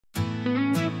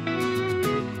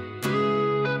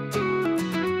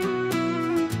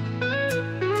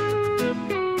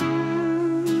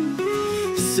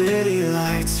city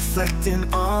lights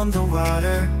reflecting on the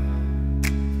water.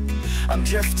 I'm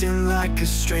drifting like a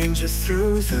stranger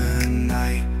through the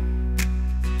night,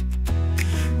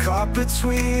 caught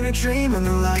between a dream and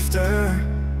the laughter.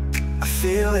 I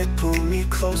feel it pull me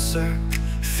closer,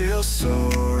 feels so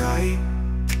right.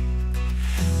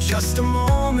 Just a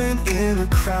moment in a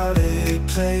crowded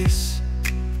place,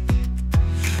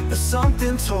 but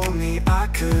something told me I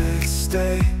could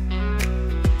stay.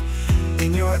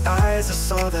 In your eyes I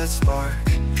saw that spark,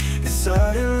 and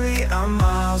suddenly I'm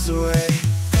miles away.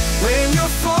 When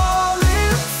you're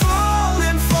falling,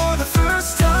 falling for the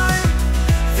first time,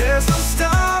 there's no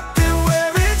stopping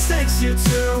where it takes you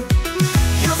to.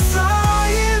 You're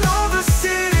flying over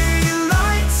city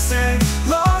lights and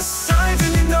lost signs,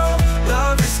 and you know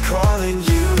love is calling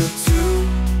you too.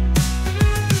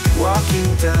 Walking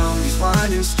down these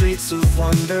winding streets of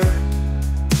wonder,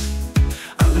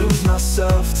 I lose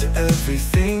myself to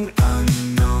everything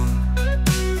unknown.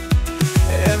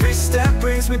 Every step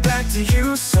brings me back to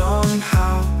you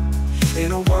somehow,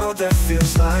 in a world that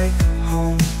feels like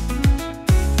home.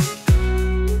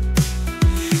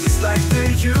 It's like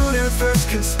the universe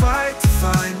conspired to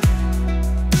find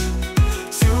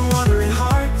two wandering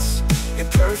hearts in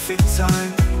perfect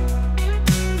time.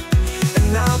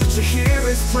 And now that you're here,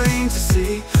 it's plain to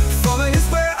see, falling is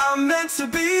where I'm meant to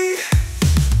be.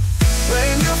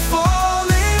 When you're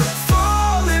falling,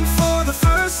 falling for the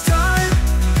first time,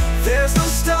 there's no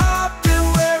stopping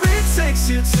where it takes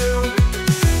you to.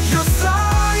 You're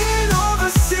flying over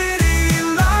city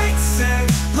lights and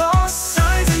lost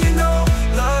signs, and you know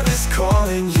love is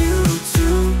calling you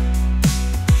too.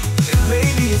 And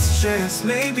maybe it's chance,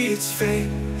 maybe it's fate,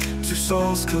 two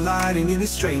souls colliding in a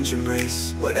strange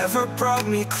embrace. Whatever brought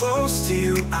me close to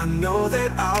you, I know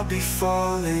that I'll be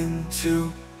falling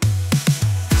too.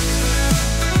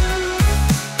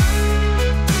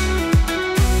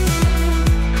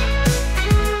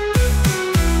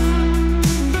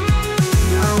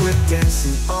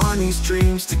 Dancing on these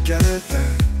dreams together,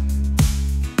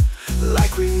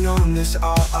 like we've known this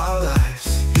all our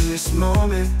lives. In this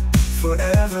moment,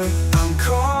 forever, I'm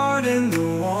caught in the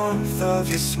warmth of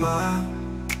your smile.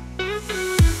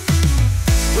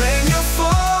 When you're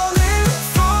falling,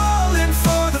 falling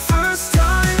for the first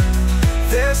time,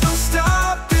 there's no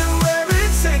stopping where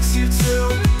it takes you to.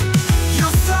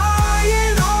 You're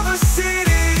flying over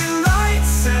city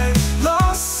lights and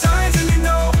lost signs, and you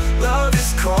know love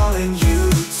is calling you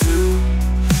too.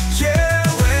 Yeah,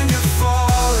 when you're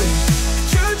falling,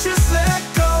 you just let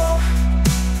go.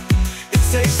 It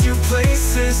takes you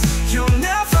places you'll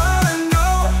never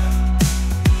know.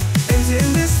 And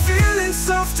in this feeling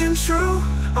soft and true,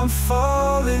 I'm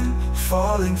falling,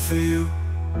 falling for you.